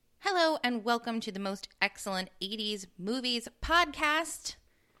Hello and welcome to the most excellent 80s movies podcast.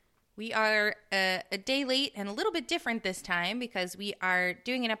 We are a day late and a little bit different this time because we are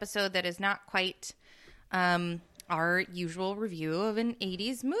doing an episode that is not quite our usual review of an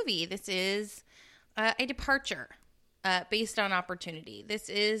 80s movie. This is a departure based on opportunity. This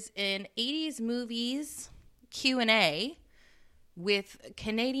is an 80s movies Q&A with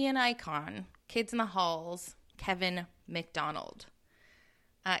Canadian icon, Kids in the Halls, Kevin McDonald.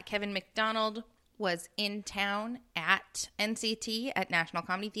 Kevin McDonald was in town at NCT, at National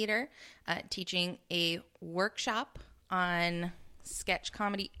Comedy Theater, teaching a workshop on sketch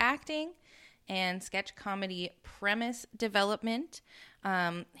comedy acting and sketch comedy premise development.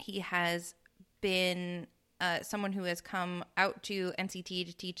 He has been someone who has come out to NCT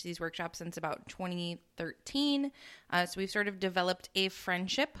to teach these workshops since about 2013. So we've sort of developed a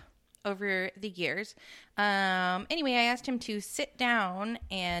friendship over the years. Anyway, I asked him to sit down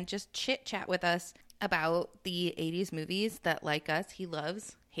and just chit-chat with us about the 80s movies that, like us, he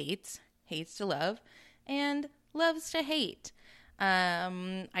loves, hates to love, and loves to hate.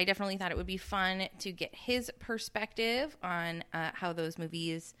 I definitely thought it would be fun to get his perspective on how those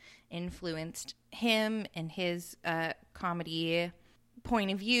movies influenced him and his comedy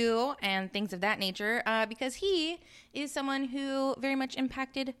point of view and things of that nature, because he is someone who very much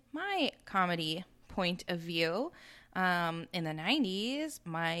impacted my comedy point of view. In the 90s,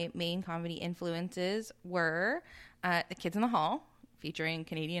 my main comedy influences were The Kids in the Hall, featuring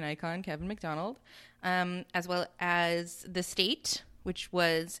Canadian icon Kevin McDonald, as well as The State, which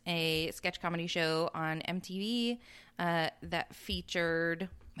was a sketch comedy show on MTV that featured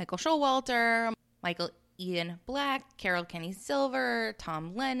Michael Showalter, Michael Ian Black, Carol Kenny Silver,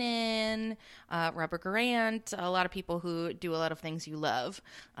 Tom Lennon, Robert Grant, a lot of people who do a lot of things you love,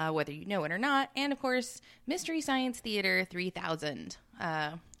 whether you know it or not. And, of course, Mystery Science Theater 3000,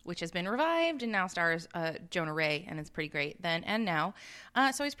 which has been revived and now stars Jonah Ray, and it's pretty great then and now.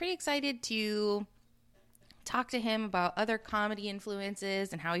 So I was pretty excited to talk to him about other comedy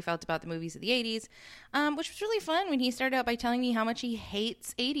influences and how he felt about the movies of the 80s, which was really fun when he started out by telling me how much he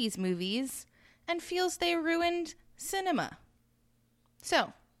hates 80s movies and feels they ruined cinema.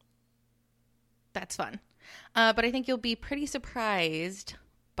 So, that's fun. But I think you'll be pretty surprised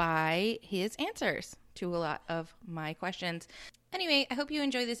by his answers to a lot of my questions. Anyway, I hope you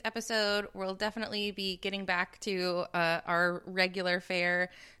enjoy this episode. We'll definitely be getting back to our regular fare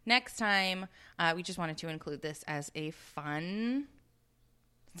next time. We just wanted to include this as a fun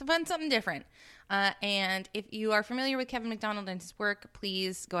something different. And if you are familiar with Kevin McDonald and his work,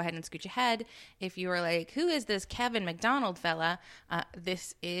 please go ahead and scooch ahead. If you are like, who is this Kevin McDonald fella?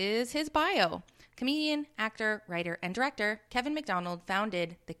 This is his bio. Comedian, actor, writer, and director, Kevin McDonald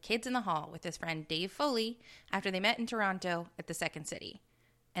founded The Kids in the Hall with his friend Dave Foley after they met in Toronto at the Second City.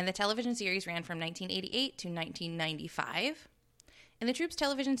 And the television series ran from 1988 to 1995. In the troupe's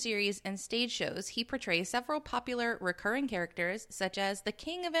television series and stage shows, he portrays several popular recurring characters such as the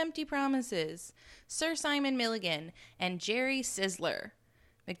King of Empty Promises, Sir Simon Milligan, and Jerry Sizzler.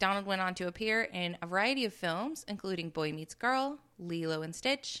 McDonald went on to appear in a variety of films, including Boy Meets Girl, Lilo and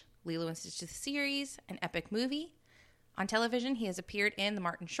Stitch the Series, an epic movie. On television, he has appeared in The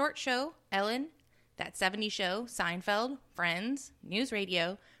Martin Short Show, Ellen, That 70s Show, Seinfeld, Friends, News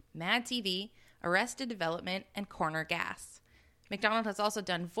Radio, Mad TV, Arrested Development, and Corner Gas. McDonald has also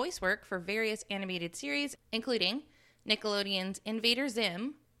done voice work for various animated series, including Nickelodeon's Invader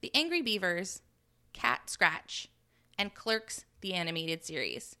Zim, The Angry Beavers, Cat Scratch, and Clerks, the animated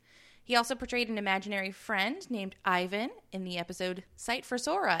series. He also portrayed an imaginary friend named Ivan in the episode Sight for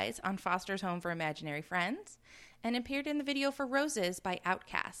Sore Eyes on Foster's Home for Imaginary Friends, and appeared in the video for Roses by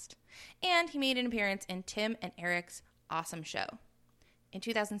Outkast. And he made an appearance in Tim and Eric's Awesome Show. In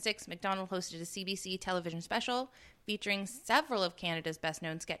 2006, McDonald hosted a CBC television special featuring several of Canada's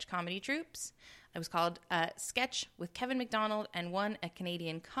best-known sketch comedy troupes. It was called Sketch with Kevin McDonald and won a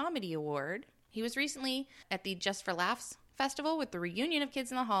Canadian Comedy Award. He was recently at the Just for Laughs Festival with the reunion of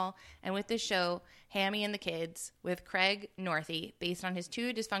Kids in the Hall and with this show, Hammy and the Kids, with Craig Northey, based on his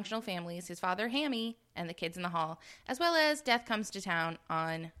two dysfunctional families, his father Hammy and the Kids in the Hall, as well as Death Comes to Town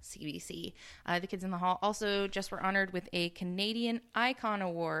on CBC. The Kids in the Hall also just were honored with a Canadian Icon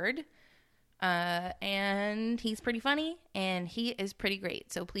Award, and he's pretty funny, and he is pretty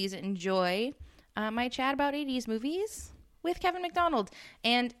great. So please enjoy my chat about 80s movies with Kevin McDonald.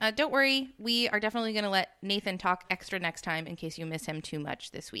 And don't worry, we are definitely going to let Nathan talk extra next time in case you miss him too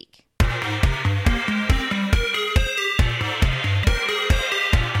much this week.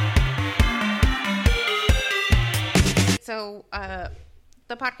 So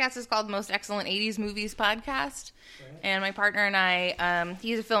the podcast is called Most Excellent 80s Movies Podcast. Right. And my partner and I,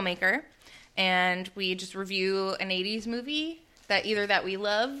 he's a filmmaker, and we just review an 80s movie that we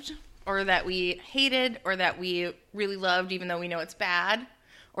loved, or that we hated, or that we really loved even though we know it's bad,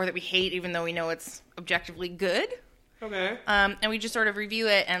 or that we hate even though we know it's objectively good. Okay. And we just sort of review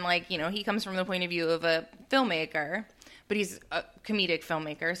it, and he comes from the point of view of a filmmaker, but he's a comedic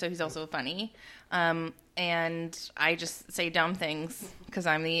filmmaker, so he's also funny. And I just say dumb things because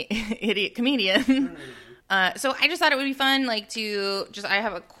I'm the idiot comedian. So I just thought it would be fun, I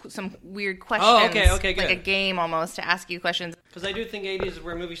have some weird questions. Oh, okay, good. Like a game almost to ask you questions. Because I do think 80s is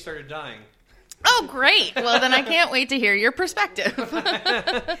where movies started dying. Oh, great. Well, then I can't wait to hear your perspective.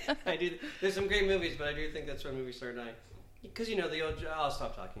 I do. There's some great movies, but I do think that's when movies started dying. Because, the old... I'll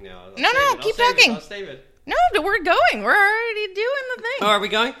stop talking now. Keep talking. I'll save it. No, we're going. We're already doing the thing. Oh, are we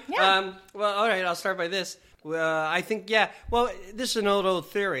going? Yeah. Well, all right. I'll start by this. I think, well, this is an old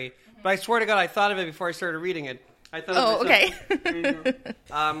theory, but I swear to God, I thought of it before I started reading it. I thought okay.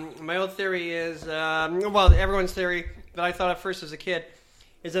 My old theory is, everyone's theory, but I thought at first as a kid,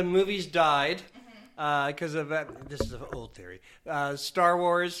 is that movies died because of, this is an old theory, Star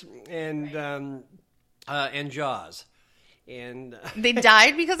Wars and Jaws. And they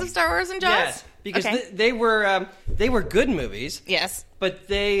died because of Star Wars and Jaws? Yes, because they were good movies. Yes. But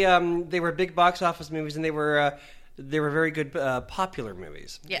they were big box office movies, and they were very good popular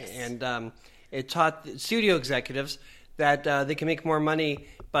movies. Yes. And it taught studio executives that they can make more money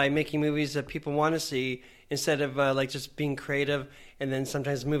by making movies that people want to see instead of just being creative. And then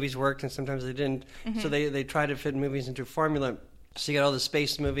sometimes movies worked and sometimes they didn't. Mm-hmm. So they try to fit movies into a formula. So you got all the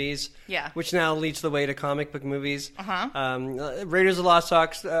space movies, which now leads the way to comic book movies. Uh-huh. Raiders of the Lost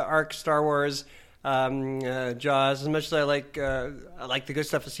Ark, Star Wars, Jaws. As much as I like the good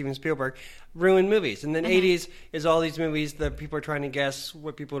stuff of Steven Spielberg, ruined movies. And then 80s is all these movies that people are trying to guess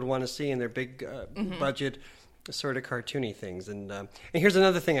what people would want to see in their big budget, sort of cartoony things. And here's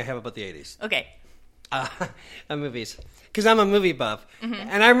another thing I have about the 80s. Okay. Movies, because I'm a movie buff,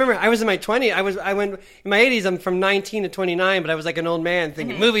 and I remember I was in my 20s. I went in my 80s. I'm from 19 to 29, but I was like an old man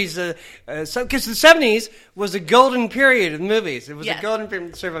thinking movies. Because the 70s was a golden period in movies. It was a golden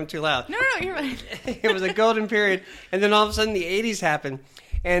period. Sorry if I'm too loud. No, you're right. It was a golden period, and then all of a sudden the 80s happened,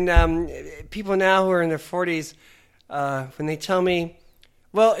 and people now who are in their 40s, when they tell me,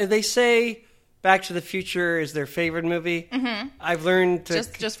 well, if they say Back to the Future is their favorite movie, I've learned to...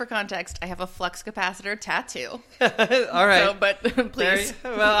 Just for context, I have a flux capacitor tattoo. All right. So, but please.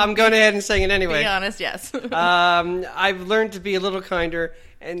 Well, I'm going ahead and saying it anyway. Be honest, yes. I've learned to be a little kinder,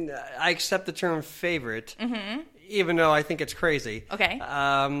 and I accept the term favorite, even though I think it's crazy. Okay.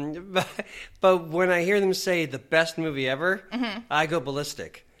 But when I hear them say the best movie ever, I go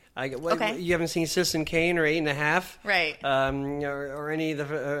ballistic. Okay. You haven't seen Citizen Kane or 8.5? Right. Or any of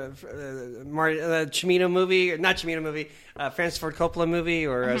the Cimino movie, not Cimino movie, Francis Ford Coppola movie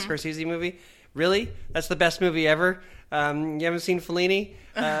or Scorsese movie? Really? That's the best movie ever? You haven't seen Fellini?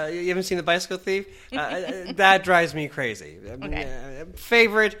 You haven't seen The Bicycle Thief? That drives me crazy. Okay.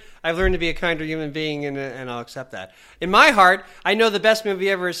 Favorite, I've learned to be a kinder human being, and I'll accept that. In my heart, I know the best movie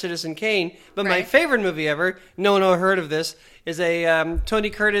ever is Citizen Kane, but my favorite movie ever, no one heard of this, is a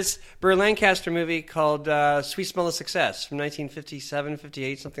Tony Curtis, Burr Lancaster movie called Sweet Smell of Success from 1957,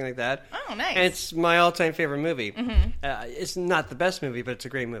 58, something like that. Oh, nice. And it's my all-time favorite movie. It's not the best movie, but it's a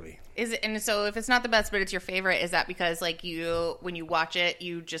great movie. Is it? And so if it's not the best, but it's your favorite, is that because when you watch it,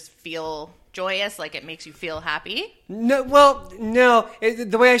 you just feel joyous, like it makes you feel happy? No.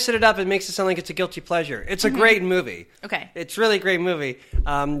 The way I set it up, it makes it sound like it's a guilty pleasure. It's a great movie. Okay. It's really a great movie.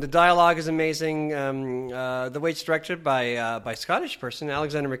 The dialogue is amazing. The way it's directed by a Scottish person,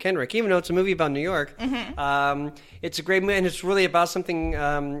 Alexander McKendrick, even though it's a movie about New York. It's a great movie, and it's really about something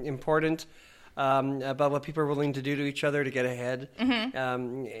important. About what people are willing to do to each other to get ahead.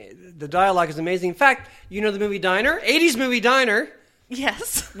 The dialogue is amazing. In fact, you know the movie Diner? 80s movie Diner.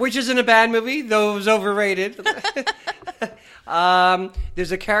 Yes. Which isn't a bad movie, though it was overrated.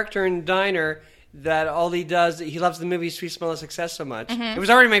 There's a character in Diner that all he does, he loves the movie Sweet Smell of Success so much. It was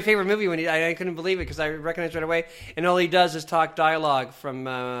already my favorite movie when I couldn't believe it because I recognized right away. And all he does is talk dialogue from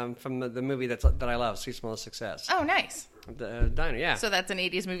the movie that I love, Sweet Smell of Success. Oh, nice. The Diner, yeah. So that's an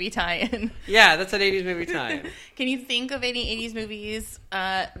 80s movie tie-in. Yeah, that's an 80s movie tie-in. Can you think of any 80s movies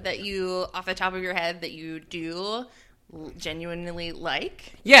that you, off the top of your head, that you do genuinely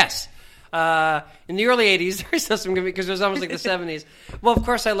like? Yes. In the early 80s, there's some good because it was almost like the 70s. Well, of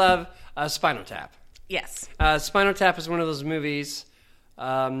course, I love Spinal Tap. Yes. Spinal Tap is one of those movies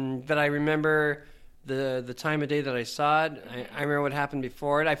that I remember the time of day that I saw it. I remember what happened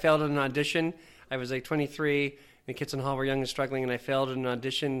before it. I failed an audition. I was like 23, and Kids in Hall were young and struggling, and I failed an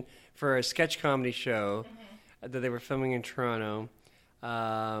audition for a sketch comedy show that they were filming in Toronto.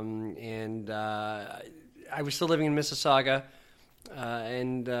 I was still living in Mississauga,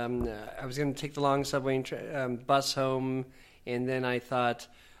 and I was going to take the long subway and bus home, and then I thought,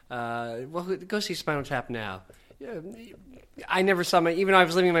 well, go see Spinal Tap now. I never saw even though I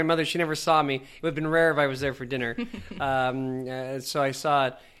was living with my mother, she never saw me. It would have been rare if I was there for dinner. So I saw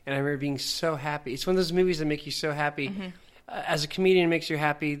it, and I remember being so happy. It's one of those movies that make you so happy. As a comedian, it makes you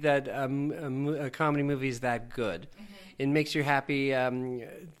happy that a comedy movie is that good. It makes you happy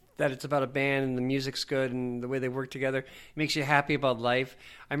that it's about a band and the music's good and the way they work together. It makes you happy about life.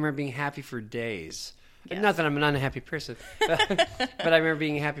 I remember being happy for days. Yes. Not that I'm an unhappy person, but I remember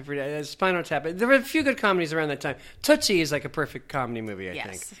being happy for days. Spinal Tap. There were a few good comedies around that time. Tootsie is like a perfect comedy movie, I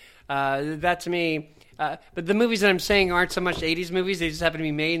think. That to me... but the movies that I'm saying aren't so much 80s movies. They just happen to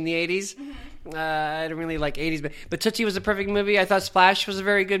be made in the 80s. I don't really like 80s. But Tootsie was a perfect movie. I thought Splash was a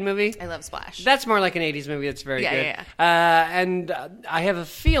very good movie. I love Splash. That's more like an 80s movie that's very good. Yeah. And I have a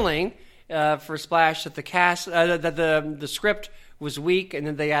feeling for Splash that the cast, that the script was weak and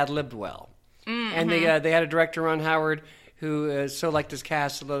then they ad-libbed well. And they had a director, Ron Howard, who so liked his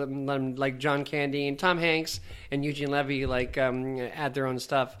cast, let him, like John Candy and Tom Hanks and Eugene Levy, add their own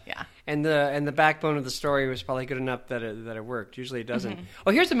stuff. Yeah. And the backbone of the story was probably good enough that it worked. Usually it doesn't.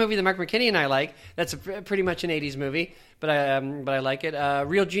 Oh, here's a movie that Mark McKinney and I like. That's pretty much an 80s movie, but I like it.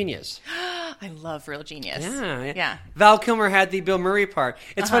 Real Genius. I love Real Genius. Yeah. Val Kilmer had the Bill Murray part.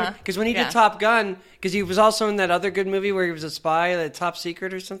 It's funny because when he did Top Gun, because he was also in that other good movie where he was a spy, the Top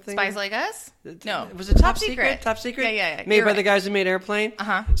Secret or something. Spies Like Us? No. Was it Top Secret? Top Secret? Yeah. Made by the guys who made Airplane?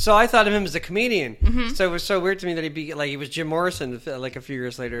 So I thought of him as a comedian. So it was so weird to me that he'd be like he was Jim Morrison like a few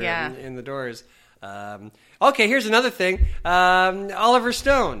years later in The Doors. Okay, here's another thing. Oliver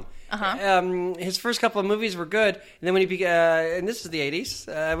Stone. His first couple of movies were good, and then when and this is the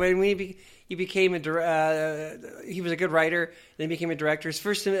 80s, when he became he was a good writer, then he became a director. His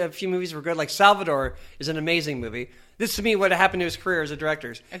first few movies were good, like Salvador is an amazing movie. This to me what happened to his career as a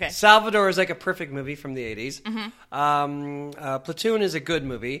director. Okay. Salvador is like a perfect movie from the 80s. Platoon is a good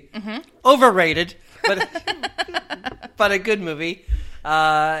movie. Overrated, but a good movie.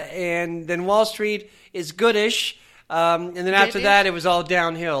 And then Wall Street is goodish. And then after that, it was all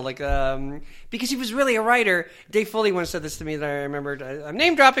downhill. Because he was really a writer. Dave Foley once said this to me that I remembered. I'm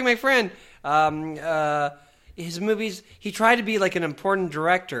name dropping my friend. His movies, he tried to be like an important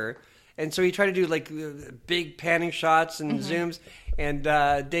director, and so he tried to do like big panning shots and zooms. And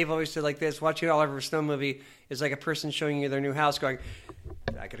Dave always said like this: watching an Oliver Stone movie is like a person showing you their new house, going,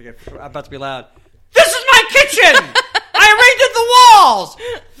 "I'm about to be loud. This is my kitchen. I redid the walls.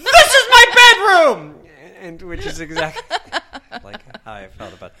 This is my bedroom." And which is exactly like how I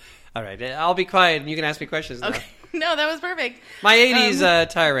felt about it. All right, I'll be quiet and you can ask me questions now. Okay. No, that was perfect. My 80s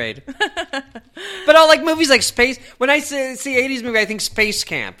tirade. But I like movies like Space. When I see 80s movie, I think Space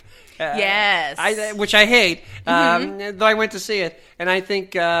Camp. Yes. Which I hate, though I went to see it. And I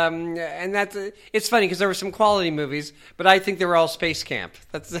think, and that's, it's funny because there were some quality movies, but I think they were all Space Camp.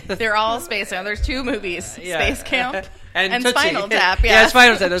 They're all Space Camp. There's two movies, Space Camp and Spinal Tap. Yeah,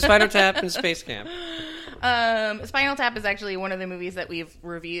 Spinal Tap. There's Spinal Tap and Space Camp. Spinal Tap is actually one of the movies that we've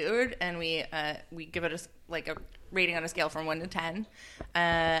reviewed, and we give it a rating on a scale from 1 to 10,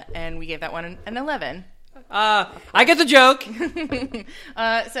 and we gave that one an 11. I get the joke.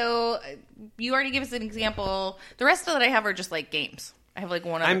 So you already gave us an example. The rest of that I have are just like games. I have like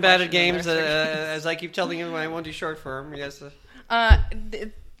one. I'm bad at games, as I keep telling you. I won't do short form. Yes.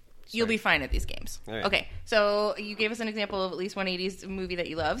 You'll be fine at these games. Right. Okay, so you gave us an example of at least one 80s movie that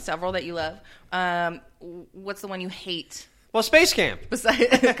you love, several that you love. What's the one you hate? Well, Space Camp.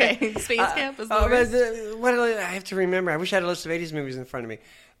 Okay, Space Camp is the worst. What I have to remember, I wish I had a list of 80s movies in front of me.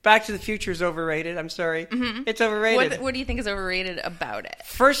 Back to the Future is overrated. I'm sorry. It's overrated. What do you think is overrated about it?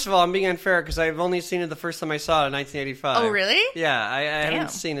 First of all, I'm being unfair because I've only seen it the first time I saw it in 1985. Oh, really? Yeah, I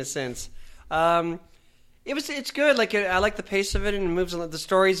haven't seen it since. It's good. I like the pace of it, and it moves. The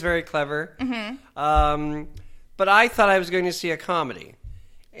story's very clever. But I thought I was going to see a comedy,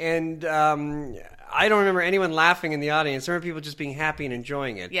 and I don't remember anyone laughing in the audience. I remember people just being happy and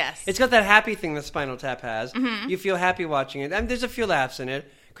enjoying it. Yes, it's got that happy thing that Spinal Tap has. You feel happy watching it, and there's a few laughs in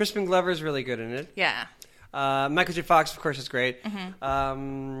it. Crispin Glover is really good in it. Yeah. Michael J. Fox, of course, is great,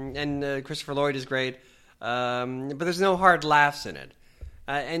 and Christopher Lloyd is great. But there's no hard laughs in it.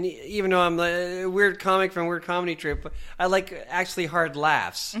 And even though I'm a weird comic from Weird Comedy Troupe, I like actually hard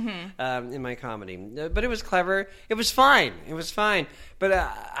laughs in my comedy. But it was clever. It was fine. But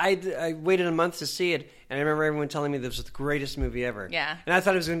I waited a month to see it, and I remember everyone telling me this was the greatest movie ever. Yeah. And I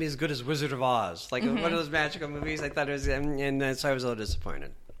thought it was going to be as good as Wizard of Oz, like one of those magical movies. I thought it was, and so I was a little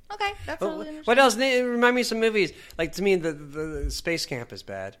disappointed. Okay, that's totally understandable. What else? Remind me of some movies. Like, to me, the Space Camp is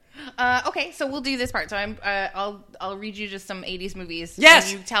bad. Okay, so we'll do this part. So I'll read you just some 80s movies.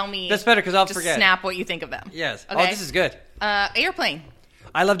 Yes! And you tell me. That's better, because I'll just forget. Snap what you think of them. Yes. Okay. Oh, this is good. Airplane.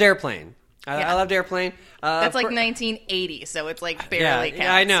 I loved Airplane. I loved Airplane. That's like 1980, so it's like barely counts.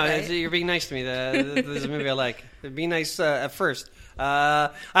 Yeah, I know. Right? You're being nice to me. This is a movie I like. Be nice at first.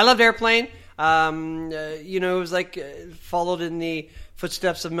 I loved Airplane. It was like followed in the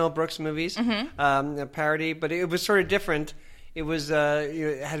footsteps of Mel Brooks movies, a parody, but it was sort of different. It was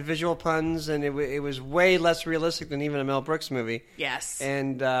it had visual puns, and it was way less realistic than even a Mel Brooks movie. Yes.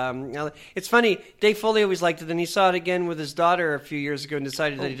 And it's funny, Dave Foley always liked it, and he saw it again with his daughter a few years ago and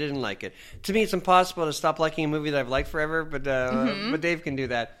decided that he didn't like it. To me, it's impossible to stop liking a movie that I've liked forever, but Dave can do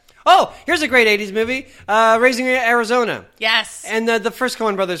that. Oh, here's a great 80s movie, Raising Arizona. Yes. And the first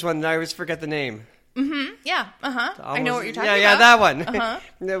Coen Brothers one, I always forget the name. Yeah. I know what you're talking about. Yeah, that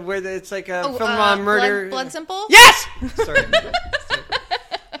one. Where it's like a film on murder. Blood Simple? Yes! Sorry.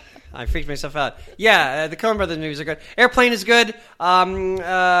 I freaked myself out. Yeah, the Coen Brothers movies are good. Airplane is good. And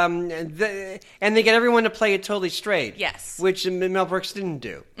they get everyone to play it totally straight. Yes. Which Mel Brooks didn't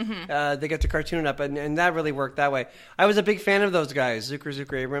do. They got to cartoon it up, and that really worked that way. I was a big fan of those guys,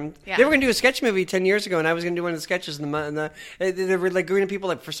 Zucker, Abram. Yeah. They were going to do a sketch movie 10 years ago, and I was going to do one of the sketches. They were like going to people,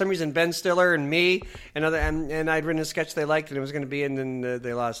 like, for some reason, Ben Stiller and me, and I'd written a sketch they liked, and it was going to be, and then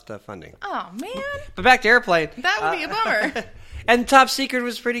they lost funding. Oh, man. But back to Airplane. That would be a bummer. And Top Secret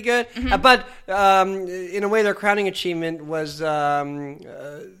was pretty good. But in a way, their crowning achievement was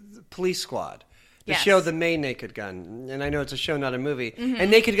Police Squad. The show that made Naked Gun. And I know it's a show, not a movie. And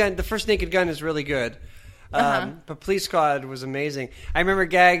Naked Gun, the first Naked Gun is really good. But Police Squad was amazing. I remember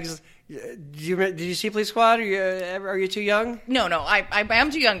gags. Did you see Police Squad? Are you too young? No. I am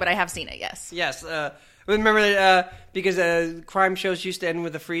too young, but I have seen it, yes. Yes. Remember because crime shows used to end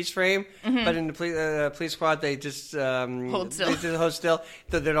with a freeze frame, but in the police squad they just hold still. They just hold still.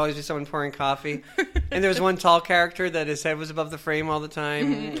 There'd always be someone pouring coffee, and there was one tall character that his head was above the frame all the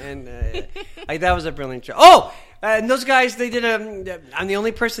time, and that was a brilliant show. Oh, and those guys, they did I'm the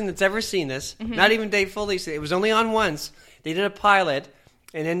only person that's ever seen this. Not even Dave Foley. It was only on once. They did a pilot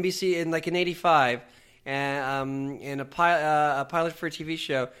in NBC in '85, and a pilot for a TV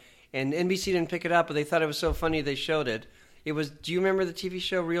show. And NBC didn't pick it up, but they thought it was so funny they showed it. It was. Do you remember the TV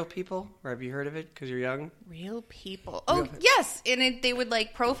show Real People? Or have you heard of it? Because you're young. Real People. Oh, yes. And they would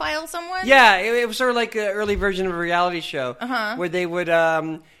like profile someone. Yeah, it was sort of like an early version of a reality show, where they would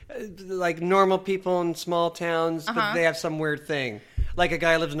like normal people in small towns, but they have some weird thing. Like a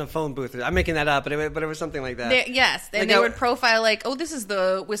guy lives in a phone booth. I'm making that up, but it was something like that. They would profile like, oh, this is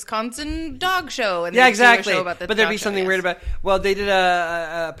the Wisconsin dog show. And exactly. Do a show about the but there'd be dog something show, weird about. Well, they did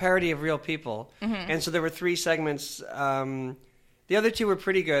a parody of Real People, and so there were 3 segments. The other 2 were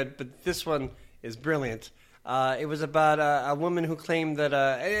pretty good, but this one is brilliant. It was about a woman who claimed that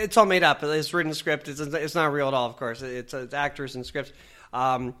it's all made up. It's written script. It's not real at all, of course. It's actors and scripts.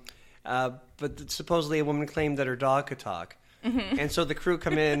 But supposedly a woman claimed that her dog could talk. And so the crew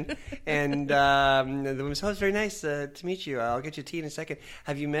come in, and the woman says, "Oh, it's very nice to meet you. I'll get you tea in a second.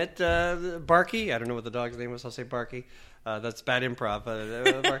 Have you met Barky?" I don't know what the dog's name was. I'll say Barky. That's bad improv.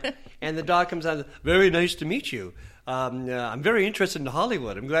 And the dog comes out, "Very nice to meet you. I'm very interested in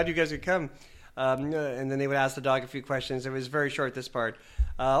Hollywood. I'm glad you guys could come." And then they would ask the dog a few questions. It was very short, this part.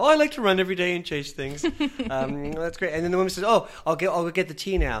 I like to run every day and chase things. That's great. And then the woman says, I'll go get the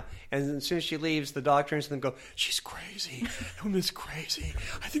tea now. And as soon as she leaves, the dog turns to them and goes, "She's crazy. That woman's crazy.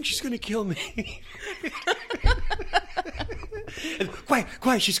 I think she's going to kill me." And,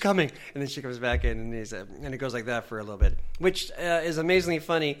 quiet, she's coming. And then she comes back in, and it goes like that for a little bit, which is amazingly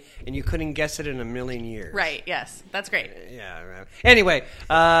funny, and you couldn't guess it in a million years. Right, yes. That's great. Yeah. Anyway,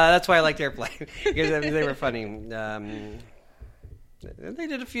 that's why I liked Airplane, because they were funny. They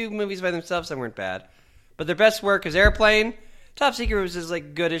did a few movies by themselves that weren't bad, but their best work is Airplane. Top Secret was just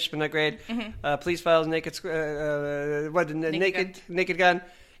like goodish, but not great. Police Files, Naked Gun,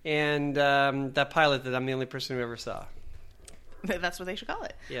 and that pilot that I'm the only person who ever saw. That's what they should call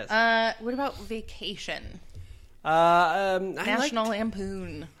it. Yes. What about Vacation? National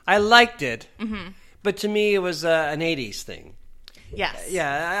Lampoon. I liked it, but to me it was an 80s thing. Yes.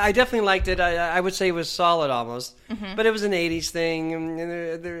 Yeah, I definitely liked it. I would say it was solid almost, but it was an '80s thing. And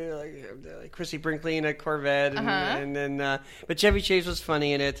they're like Chrissy Brinkley in a Corvette, and then but Chevy Chase was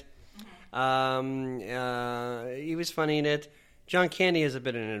funny in it. He was funny in it. John Candy has a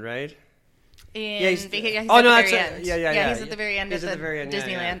bit in it, right? He's at the very end. He's at the very end of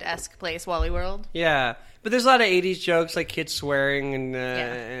the Disneyland-esque place, Wally World. Yeah, but there's a lot of '80s jokes, like kids swearing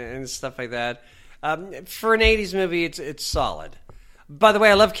and stuff like that. For an '80s movie, it's solid. By the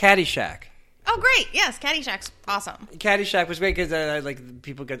way, I love Caddyshack. Oh, great! Yes, Caddyshack's awesome. Caddyshack was great because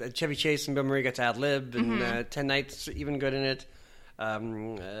people got Chevy Chase and Bill Murray got to ad lib, and 10 Nights even good in it.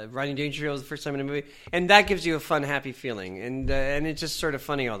 Rodney Dangerfield was the first time in a movie, and that gives you a fun, happy feeling, and it's just sort of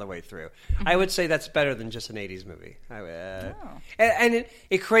funny all the way through. I would say that's better than just an '80s movie. And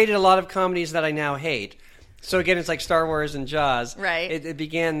it created a lot of comedies that I now hate. So again, it's like Star Wars and Jaws. Right. It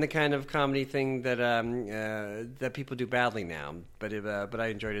began the kind of comedy thing that that people do badly now, but I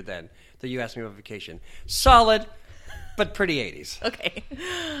enjoyed it then. So you asked me about Vacation. Solid, but pretty '80s. Okay.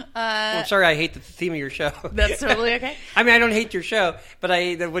 I'm sorry, I hate the theme of your show. That's totally okay. I mean, I don't hate your show, but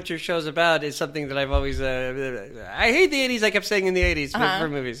what your show's about is something that I've always. I hate the '80s. I kept saying in the '80s for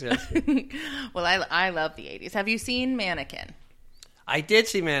movies. Yes. Well, I love the '80s. Have you seen Mannequin? I did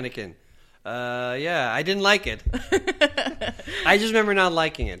see Mannequin. Yeah, I didn't like it. I just remember not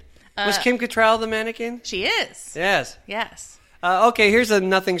liking it. Was Kim Cattrall the mannequin? She is. Yes. Yes. Okay, here's a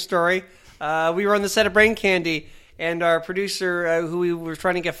nothing story. We were on the set of Brain Candy, and our producer, who we were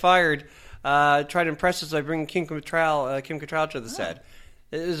trying to get fired, tried to impress us by bringing Kim Cattrall to the set.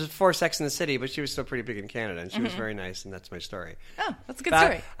 It was for Sex and the City, but she was still pretty big in Canada, and she was very nice, and that's my story. Oh, that's a good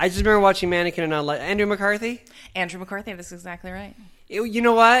story. I just remember watching Mannequin and not like Andrew McCarthy. Andrew McCarthy, that's exactly right. You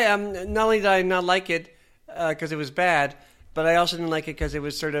know why? Not only did I not like it because it was bad, but I also didn't like it because it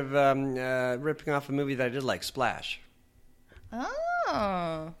was sort of ripping off a movie that I did like, Splash.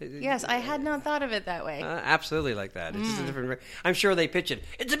 Oh, yes, I had not thought of it that way. Absolutely like that. It's just a different. I'm sure they pitch it.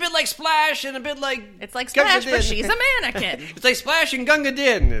 It's a bit like Splash and a bit like it's like Splash, but she's a mannequin. It's like Splash and Gunga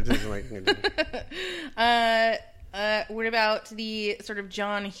Din. It's like, what about the sort of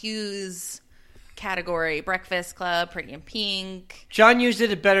John Hughes category? Breakfast Club, Pretty in Pink. John Hughes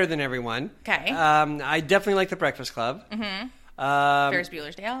did it better than everyone. Okay. I definitely like The Breakfast Club. Mm-hmm. Ferris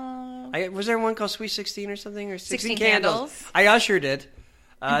Bueller's Day Off. Was there one called Sweet 16 or something? Or 16 Candles. I ushered it,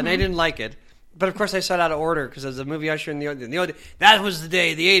 and I didn't like it. But of course I saw it out of order because as a movie usher in the old that was the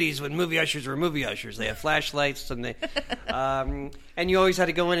day, the 80s, when movie ushers were movie ushers. They had flashlights and they and you always had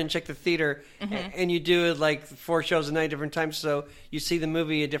to go in and check the theater, and you do it like 4 shows a night, different times, so you see the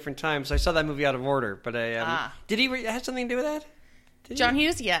movie at different times. So I saw that movie out of order. But did he have something to do with that? John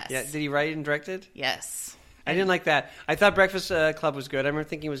Hughes, yes. Yeah. Did he write and direct it? Yes. I didn't like that. I thought Breakfast Club was good. I remember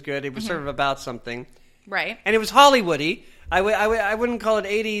thinking it was good. It was sort of about something. Right. And it was Hollywoody. I wouldn't call it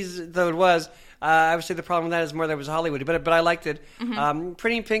 80s, though it was. I would say the problem with that is more that it was Hollywoody. But I liked it.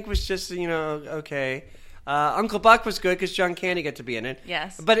 Pretty in Pink was just, okay. Uncle Buck was good because John Candy got to be in it.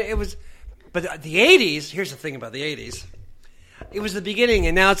 Yes. But it was... But the 80s... Here's the thing about the 80s. It was the beginning,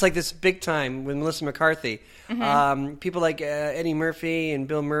 and now it's like this big time with Melissa McCarthy. People like Eddie Murphy and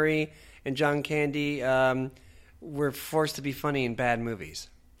Bill Murray and John Candy were forced to be funny in bad movies.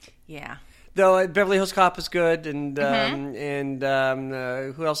 Yeah. Though Beverly Hills Cop was good, and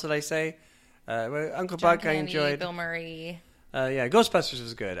who else did I say? Uncle John Buck, Candy, I enjoyed. Bill Murray. Yeah, Ghostbusters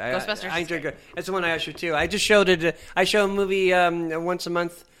was good. Ghostbusters I enjoyed good. That's the one I ushered too. I just showed it. I show a movie once a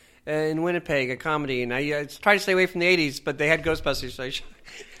month in Winnipeg, a comedy, and I try to stay away from the 80s, but they had Ghostbusters, so I showed.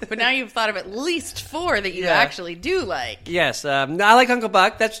 But now you've thought of at least 4 that you actually do like. Yes. I like Uncle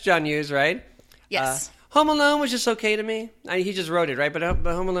Buck. That's John Hughes, right? Yes. Home Alone was just okay to me. He just wrote it, right? But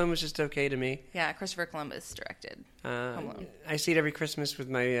Home Alone was just okay to me. Yeah, Christopher Columbus directed Home Alone. I see it every Christmas with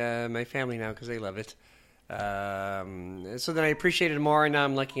my family now because they love it. So then I appreciate it more, and now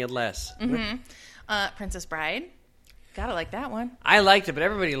I'm liking it less. Princess Bride. Gotta like that one. I liked it, but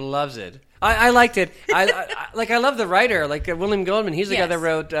everybody loves it. I liked it. I love the writer, like William Goldman. He's the guy that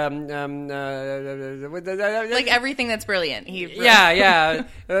wrote like everything that's brilliant. He wrote. Yeah.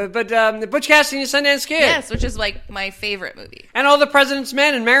 But Butch Cassidy and the Sundance Kid. Yes, which is like my favorite movie. And All the President's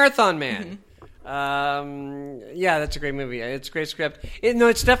Men and Marathon Man. Yeah, that's a great movie. It's a great script.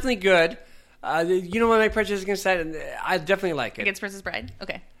 It's definitely good. You know what my prejudice against that? I definitely like it. Against Princess Bride?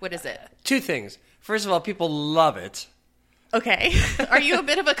 Okay. What is it? 2 things. First of all, people love it. Okay. Are you a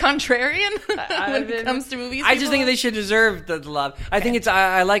bit of a contrarian when it comes to movies? I just think they should deserve the love. I think it's.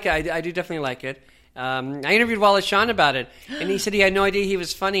 I like it. I do definitely like it. I interviewed Wallace Shawn about it, and he said he had no idea he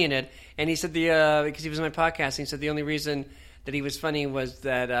was funny in it. And he said because he was on my podcast, and he said the only reason that he was funny was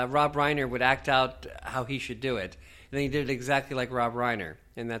that Rob Reiner would act out how he should do it. and then he did it exactly like Rob Reiner,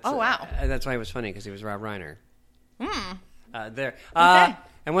 and that's wow. That's why it was funny because he was Rob Reiner. There. Okay.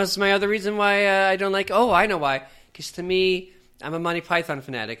 And what's my other reason why I don't like? Oh, I know why. Because to me, I'm a Monty Python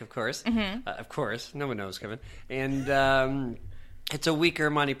fanatic, of course. Of course, no one knows, Kevin. And it's a weaker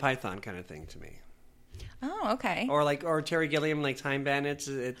Monty Python kind of thing to me. Oh, okay. Or Terry Gilliam, like Time Bandits.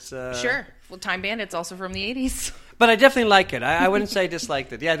 It's Sure. Well, Time Bandits also from the 80s. But I definitely like it. I wouldn't say I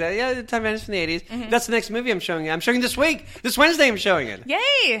disliked it. Yeah, Time Bandits from the 80s. That's the next movie I'm showing you. I'm showing this week. This Wednesday I'm showing it.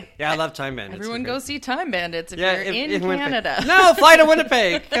 Yay! Yeah, I love Time Bandits. Everyone go see Time Bandits if you're in Canada. Winnipeg. No, fly to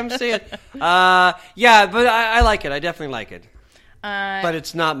Winnipeg. Come see it. Yeah, but I like it. I definitely like it. But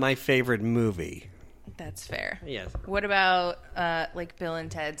it's not my favorite movie. That's fair. Yes. What about like Bill and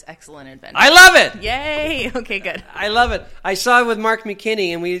Ted's Excellent Adventure? I love it. Yay! Okay, good. I love it. I saw it with Mark McKinney,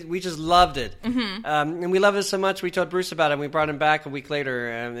 and we just loved it. And we loved it so much, we told Bruce about it, and we brought him back a week later,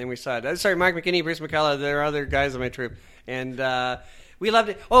 and we saw it. Sorry, Mark McKinney, Bruce McCullough, there are other guys on my troupe. And we loved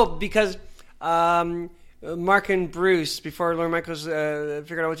it. Oh, because Mark and Bruce, before Lorne Michaels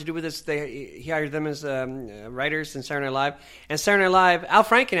figured out what to do with this, he hired them as writers in Saturday Night Live. And Saturday Night Live, Al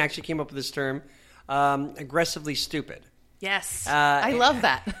Franken actually came up with this term, aggressively stupid. Yes. I love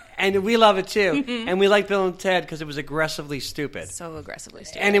that. And we love it too. And we like Bill and Ted because it was aggressively stupid. So aggressively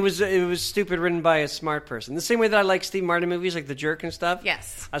stupid. And it was stupid written by a smart person. The same way that I like Steve Martin movies like The Jerk and stuff.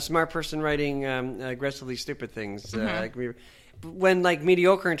 Yes. A smart person writing aggressively stupid things. When like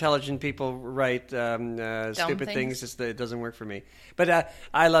mediocre intelligent people write stupid things, it doesn't work for me. But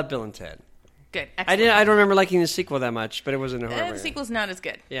I love Bill and Ted. Good. Excellent. I don't remember liking the sequel that much, but it wasn't a horror. The sequel's not as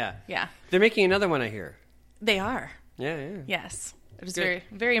good. Yeah. Yeah. They're making another one, I hear. They are. Yeah. Yes. It was very,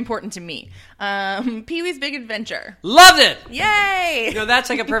 very important to me. Pee-wee's Big Adventure. Loved it! Yay! That's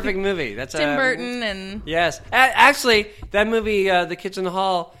like a perfect movie. That's Tim Burton and... Yes. Actually, that movie, The Kids in the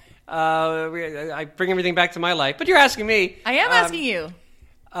Hall, I bring everything back to my life, but you're asking me. I am asking you.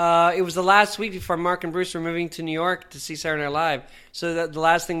 It was the last week before Mark and Bruce were moving to New York to see Saturday Night Live. So the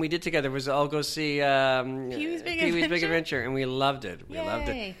last thing we did together was all go see Pee-wee's Big Adventure, and we loved it. We Yay. loved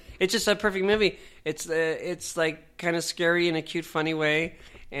it. It's just a perfect movie. It's like kind of scary in a cute, funny way,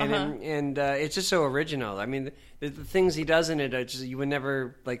 and it's just so original. I mean, the things he does in it, are just, you would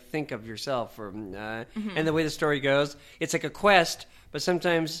never like think of yourself. And the way the story goes, it's like a quest, but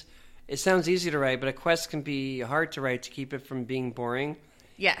sometimes it sounds easy to write, but a quest can be hard to write to keep it from being boring.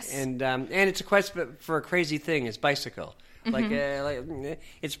 Yes. And it's a quest for a crazy thing. It's bicycle. Like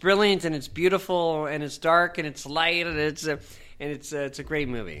it's brilliant and it's beautiful and it's dark and it's light and it's a great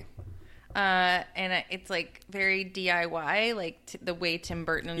movie. And it's like very DIY, like the way Tim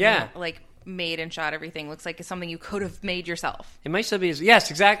Burton like made and shot everything looks like it's something you could have made yourself. It might still be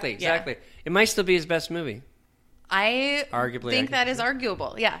exactly. Yeah. It might still be his best movie. I arguably think that is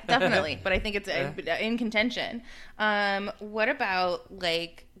arguable. Yeah, definitely. But I think it's in contention. What about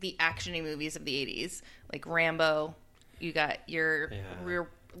like the actiony movies of the 80s? Like Rambo. You got your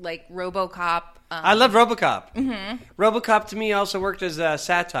like RoboCop. I love RoboCop. RoboCop to me also worked as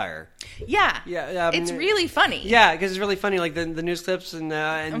satire. Yeah. Yeah. It's really funny. Yeah, because it's really funny. Like the news clips and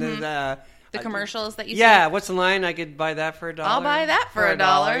the commercials that you see. Yeah, what's the line? I could buy that for $1. I'll buy that for $1.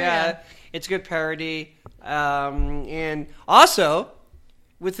 Yeah. It's good parody. And also,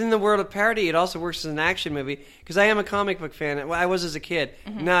 within the world of parody, it also works as an action movie. Because I am a comic book fan. Well, I was as a kid.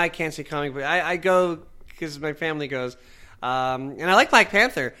 Now I can't see comic book. I go because my family goes. And I like Black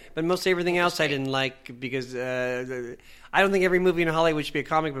Panther, but mostly everything else I didn't like because I don't think every movie in Hollywood should be a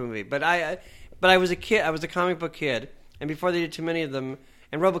comic book movie. But I was a kid. I was a comic book kid, and before they did too many of them,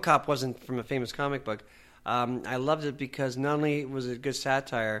 and RoboCop wasn't from a famous comic book. I loved it because not only was it good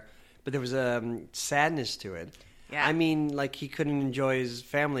satire, but there was a sadness to it. Yeah. I mean, like he couldn't enjoy his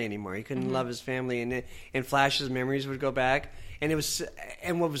family anymore. He couldn't love his family, and Flash's memories would go back. And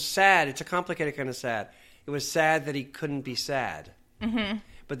what was sad? It's a complicated kind of sad. It was sad that he couldn't be sad,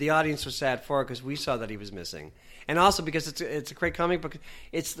 but the audience was sad for it because we saw that he was missing, and also because it's a great comic book.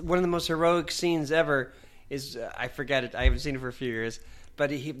 It's one of the most heroic scenes ever. I forget it. I haven't seen it for a few years.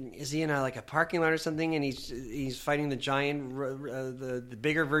 But is he in like a parking lot or something? And he's fighting the giant, the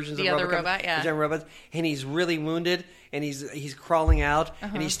bigger versions of the other robot, the giant robots, and he's really wounded, and he's crawling out,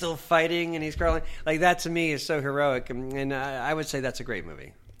 and he's still fighting, and he's crawling. Like that to me is so heroic, and I would say that's a great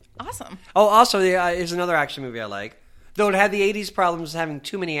movie. Awesome. Oh, also, there's another action movie I like, though it had the '80s problems of having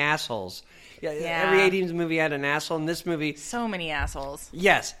too many assholes. Yeah. Every '80s movie had an asshole. In this movie, so many assholes.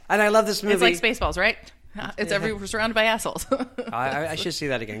 Yes, and I love this movie. It's like Spaceballs, right? It's we're surrounded by assholes. I should see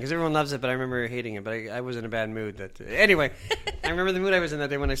that again because everyone loves it, but I remember hating it. But I was in a bad mood. Anyway, I remember the mood I was in that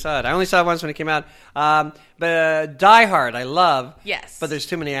day when I saw it. I only saw it once when it came out. But Die Hard, I love. Yes, but there's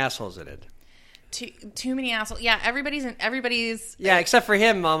too many assholes in it. Too many assholes. Yeah, everybody's. Yeah, except for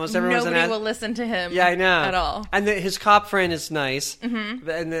him, almost everyone's Nobody will listen to him. Yeah, I know. At all. And his cop friend is nice. Mm-hmm.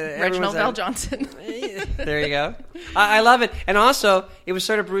 And Reginald Val Johnson. There you go. I love it. And also, it was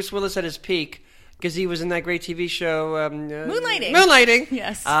sort of Bruce Willis at his peak because he was in that great TV show Moonlighting.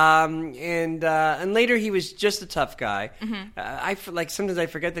 Yes. And later he was just a tough guy. Mm-hmm. Sometimes I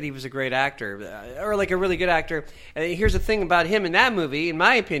forget that he was a great actor or like a really good actor. Here's the thing about him in that movie, in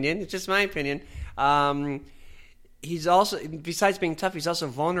my opinion, it's just my opinion. He's also, besides being tough, he's also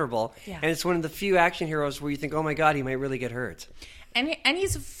vulnerable. Yeah. And it's one of the few action heroes where you think, oh my God, he might really get hurt. And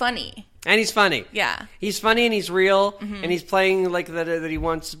he's funny. And he's funny. Yeah. He's funny and he's real. Mm-hmm. And he's playing like that he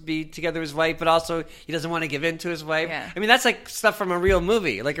wants to be together with his wife, but also he doesn't want to give in to his wife. Yeah. I mean, that's like stuff from a real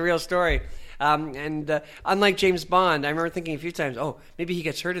movie, like a real story. Unlike James Bond, I remember thinking a few times, oh, maybe he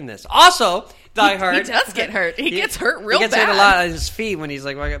gets hurt in this. Also, Die Hard. He does get hurt. He gets hurt real bad. He gets hurt a lot on his feet when he's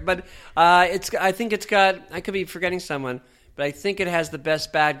like, but I think it's got, I could be forgetting someone, but I think it has the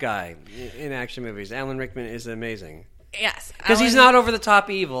best bad guy in action movies. Alan Rickman is amazing. Yes. Because he's not over the top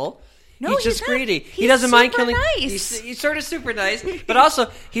evil. No, he's just not. greedy. He's He doesn't mind super killing. nice. He's sort of super nice, but also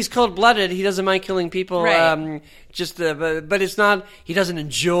he's cold blooded. He doesn't mind killing people. Right. But it's not. He doesn't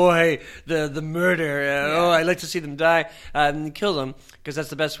enjoy the murder. Oh, I like to see them die. Kill them because that's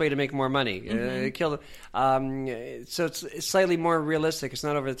the best way to make more money. Kill them. So it's slightly more realistic. It's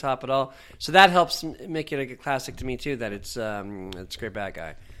not over the top at all. So that helps make it like a classic to me too. That it's a great bad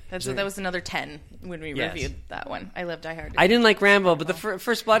guy. That was another 10 when we reviewed that one. I love Die Hard. I didn't like Rambo, but the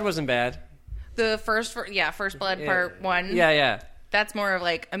First Blood wasn't bad. The First Blood Part 1. Yeah. That's more of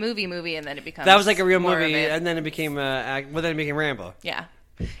like a movie, and then it becomes that was like a real more movie, of it. and then it became then it became Rambo. Yeah.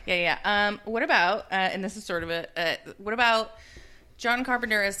 What about and this is sort of what about John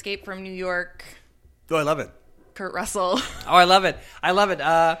Carpenter Escape from New York? Oh, I love it. Kurt Russell. Oh, I love it.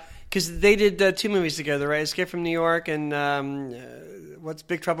 Because they did 2 movies together, right? Escape from New York and what's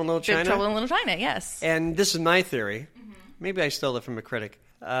Big Trouble in Little China? Big Trouble in Little China, yes. And this is my theory. Maybe I stole it from a critic,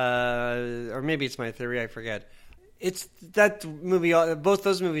 or maybe it's my theory. I forget. It's that movie. Both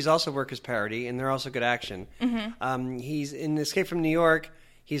those movies also work as parody, and they're also good action. He's in Escape from New York.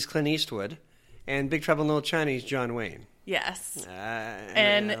 He's Clint Eastwood, and Big Trouble in Little China. He's John Wayne. Yes,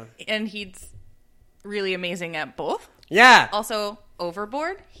 and he's really amazing at both. Yeah. Also,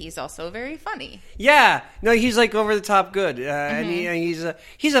 Overboard. He's also very funny. Yeah. No, he's like over the top good, and he's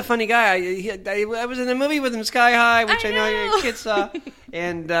a funny guy. I was in a movie with him, Sky High, which I know your kids saw,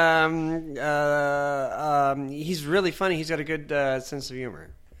 and he's really funny. He's got a good sense of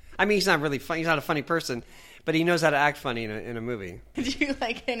humor. I mean, he's not really funny. He's not a funny person, but he knows how to act funny in a movie. Do you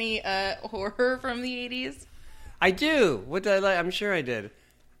like any horror from the 80s? I do. What did I like? I'm sure I did.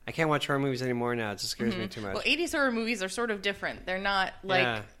 I can't watch horror movies anymore now. It just scares me too much. Well, 80s horror movies are sort of different. They're not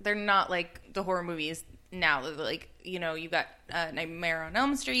like the horror movies now. Like, you know, you got Nightmare on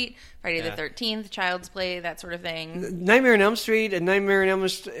Elm Street, Friday the 13th, Child's Play, that sort of thing. Nightmare on Elm Street and Nightmare on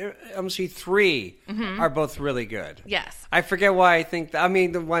Elm Street 3 are both really good. Yes. I forget why I think that. I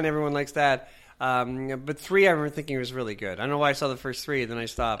mean, the one everyone likes that. But 3, I remember thinking it was really good. I don't know why I saw the first 3, then I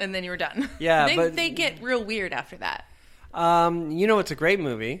stopped. And then you were done. Yeah, but they get real weird after that. You know, it's a great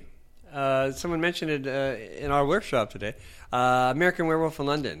movie. Someone mentioned it in our workshop today. American Werewolf in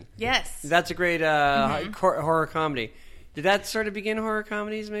London. Yes. That's a great horror comedy. Did that sort of begin horror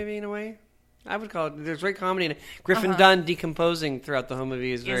comedies, maybe, in a way? I would call it. There's great comedy in it. Griffin Dunn decomposing throughout the whole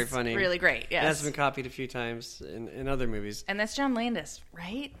movie is very funny. Really great, yes. And that's been copied a few times in other movies. And that's John Landis,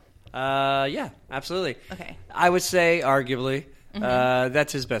 right? Yeah, absolutely. Okay. I would say, arguably,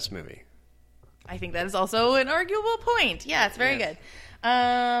 that's his best movie. I think that is also an arguable point. Yeah, it's very good.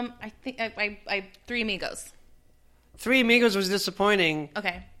 I think I Three Amigos. Three Amigos was disappointing.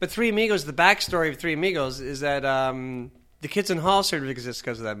 Okay. But Three Amigos, the backstory of Three Amigos is that the Kids in Hall sort of exists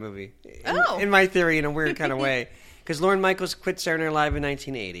because of that movie. In my theory, in a weird kind of way. Because Lorne Michaels quit Saturday Night Live in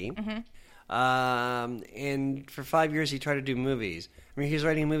 1980. And for 5 years, he tried to do movies. I mean, he was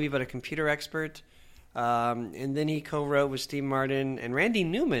writing a movie about a computer expert. And then he co-wrote with Steve Martin and Randy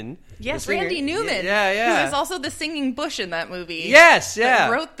Newman. Yes, Randy Newman. Yeah. Who was also the singing bush in that movie. Yes, yeah.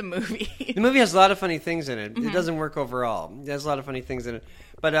 That wrote the movie. The movie has a lot of funny things in it. It doesn't work overall. It has a lot of funny things in it.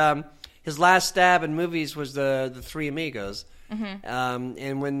 But his last stab in movies was the Three Amigos.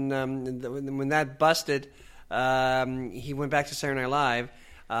 And when that busted, he went back to Saturday Night Live.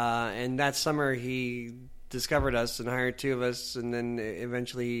 And that summer he discovered us and hired 2 of us, and then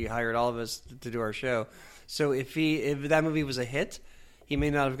eventually he hired all of us to do our show. So if that movie was a hit, he may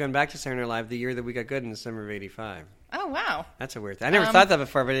not have gone back to Saturday Night Live the year that we got good in the summer of '85. Oh, wow. That's a weird thing. I never thought that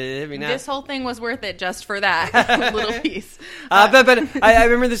before, but it hit me now. This whole thing was worth it just for that little piece. But I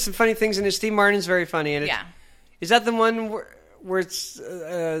remember there's some funny things in it. Steve Martin's very funny in it. Yeah. Is that the one where it's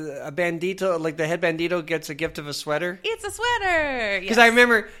a bandito, like the head bandito gets a gift of a sweater? It's a sweater. Because I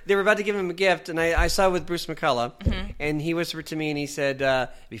remember they were about to give him a gift, and I saw it with Bruce McCullough, and he whispered to me, and he said, it'd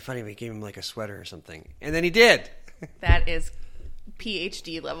be funny if we gave him like a sweater or something. And then he did. That is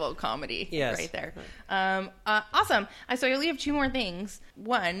PhD level comedy right there. Awesome. So I only have two more things.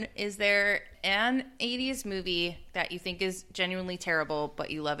 One, is there an 80s movie that you think is genuinely terrible,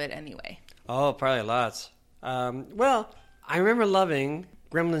 but you love it anyway? Oh, probably lots. Well, I remember loving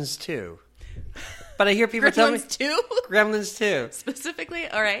Gremlins 2. But I hear people tell me... Gremlins 2? Gremlins 2. Specifically?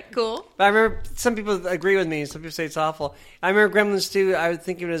 All right, cool. But I remember some people agree with me. Some people say it's awful. I remember Gremlins 2, I would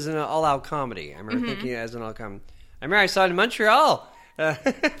think of it as an all-out comedy. I remember thinking it as an all-out comedy. I remember I saw it in Montreal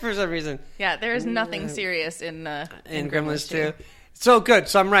for some reason. Yeah, there is nothing serious in Gremlins 2. So good.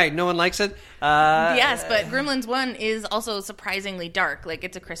 So I'm right. No one likes it. Yes, but Gremlins 1 is also surprisingly dark. Like,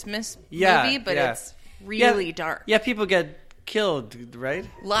 it's a Christmas movie, but it's really dark. Yeah, people get killed, right?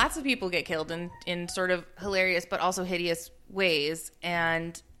 Lots of people get killed in sort of hilarious but also hideous ways.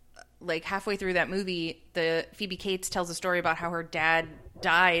 And like halfway through that movie, Phoebe Cates tells a story about how her dad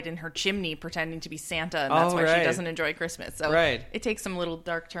died in her chimney pretending to be Santa, and that's why she doesn't enjoy Christmas. So it takes some little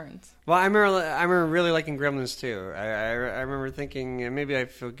dark turns. Well, I remember really liking Gremlins too. I remember thinking, and maybe I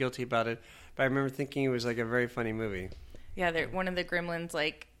feel guilty about it, but I remember thinking it was like a very funny movie. Yeah, one of the Gremlins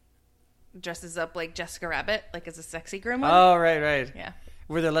like dresses up like Jessica Rabbit, like as a sexy gremlin. Oh, right. Yeah.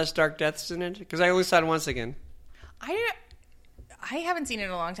 Were there less dark deaths in it? Because I only saw it once again. I haven't seen it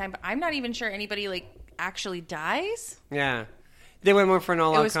in a long time, but I'm not even sure anybody like actually dies. Yeah. They went more for an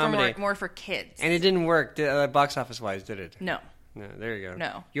all-out comedy. It was more for kids. And it didn't work box office-wise, did it? No. No, there you go.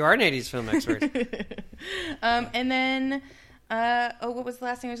 No. You are an 80s film expert. And then, what was the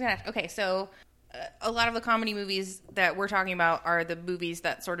last thing I was going to ask? Okay, so a lot of the comedy movies that we're talking about are the movies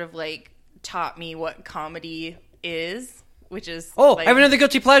that sort of like taught me what comedy is, which is... Oh, I have another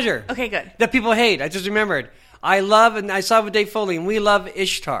guilty pleasure. Okay, good. That people hate. I just remembered. I love, and I saw it with Dave Foley, and we love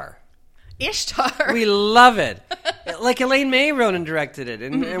Ishtar. Ishtar. We love it. Like Elaine May wrote and directed it,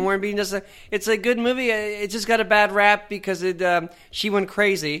 and Warren Beatty does. It's a good movie. It just got a bad rap because she went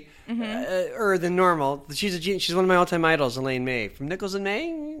crazy, than normal. She's one of my all-time idols, Elaine May from Nichols and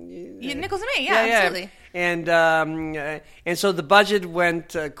May. Nichols and May, absolutely. And so the budget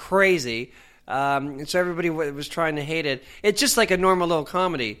went crazy, and so everybody was trying to hate it. It's just like a normal little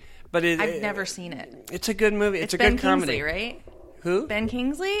comedy, but I've never seen it. It's a good movie. It's a Ben good comedy, Kingsley, right? Who? Ben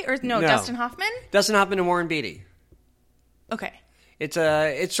Kingsley or no? Dustin Hoffman. Dustin Hoffman and Warren Beatty. Okay. It's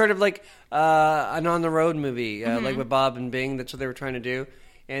sort of like an on the road movie, like with Bob and Bing. That's what they were trying to do,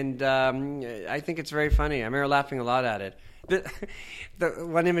 and I think it's very funny. I remember laughing a lot at it. The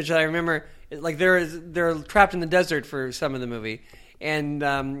one image that I remember, like they're trapped in the desert for some of the movie, and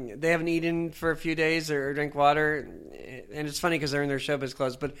they haven't eaten for a few days or drank water, and it's funny because they're in their showbiz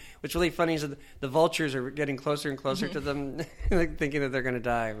clothes. But what's really funny is that the vultures are getting closer and closer to them, like thinking that they're going to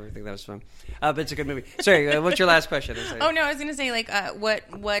die. I think that was fun. But it's a good movie. Sorry, what's your last question? Oh no, I was going to say like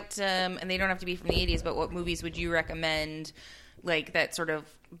what and they don't have to be from the 80s, but what movies would you recommend, like that sort of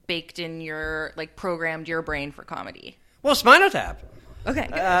baked in your like programmed your brain for comedy? Well, Spinal Tap. Okay.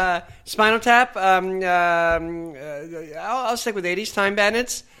 Good. Spinal Tap. I'll stick with 80s. Time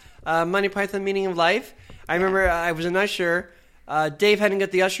Bandits. Monty Python, Meaning of Life. I remember I was an usher. Dave hadn't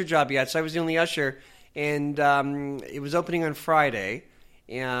got the usher job yet, so I was the only usher. And it was opening on Friday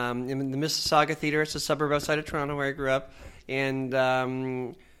in the Mississauga Theater. It's a suburb outside of Toronto where I grew up. And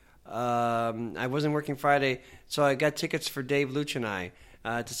I wasn't working Friday, so I got tickets for Dave Luch and I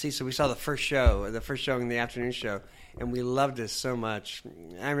to see. So we saw the first showing, the afternoon show. And we loved it so much.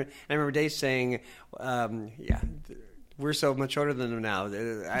 I remember Dave saying, we're so much older than them now.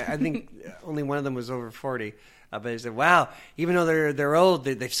 I think only one of them was over 40. But he said, wow, even though they're old,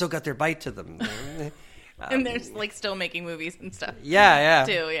 they've still got their bite to them. And they're like still making movies and stuff. Yeah.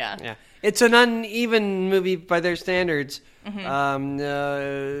 Too, yeah. It's an uneven movie by their standards.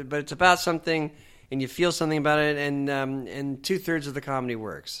 But it's about something, and you feel something about it, and 2/3 of the comedy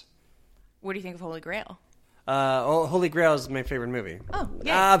works. What do you think of Holy Grail? Holy Grail is my favorite movie. Oh,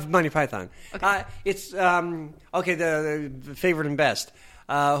 yeah. Of Monty Python. Okay. It's the favorite and best.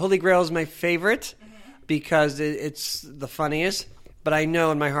 Holy Grail is my favorite because it's the funniest. But I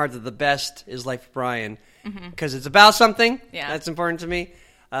know in my heart that the best is Life of Brian because it's about something. Yeah. That's important to me.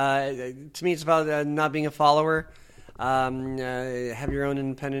 To me, it's about not being a follower. Have your own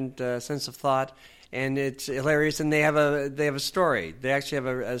independent sense of thought. and it's hilarious. And they have a story. They actually have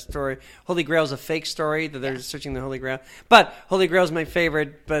a story. Holy Grail is a fake story that they're searching the Holy Grail. But Holy Grail is my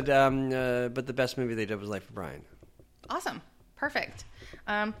favorite. But the best movie they did was Life of Brian. Awesome, perfect.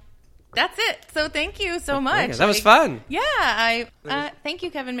 That's it. So thank you so much. Okay, that was fun. Yeah, thank you,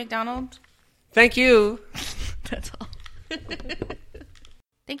 Kevin McDonald. Thank you. That's all.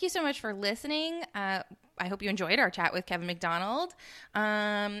 Thank you so much for listening. I hope you enjoyed our chat with Kevin McDonald.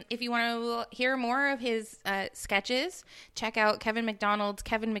 If you want to hear more of his sketches, check out Kevin McDonald's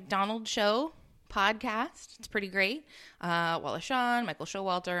Kevin McDonald Show podcast. It's pretty great. Wallace Shawn, Michael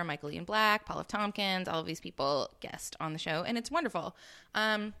Showalter, Michael Ian Black, Paul F. Tompkins, all of these people guest on the show, and it's wonderful.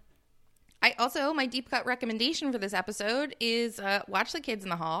 My deep cut recommendation for this episode is watch The Kids in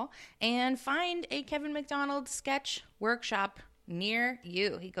the Hall and find a Kevin McDonald sketch workshop near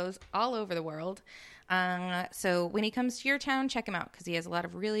you. He goes all over the world. So when he comes to your town, check him out because he has a lot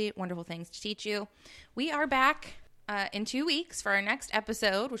of really wonderful things to teach you. We are back in 2 weeks for our next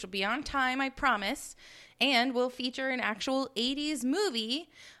episode, which will be on time, I promise, and will feature an actual 80s movie.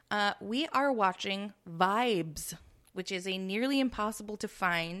 We are watching Vibes, which is a nearly impossible to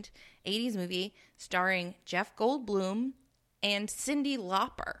find 80s movie starring Jeff Goldblum and Cyndi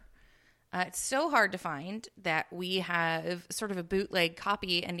Lauper. It's so hard to find that we have sort of a bootleg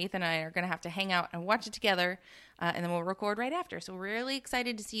copy, and Nathan and I are going to have to hang out and watch it together, and then we'll record right after. So we're really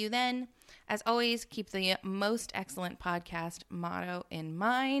excited to see you then. As always, keep the most excellent podcast motto in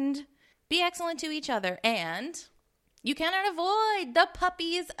mind. Be excellent to each other, and you cannot avoid the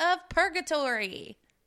puppies of purgatory.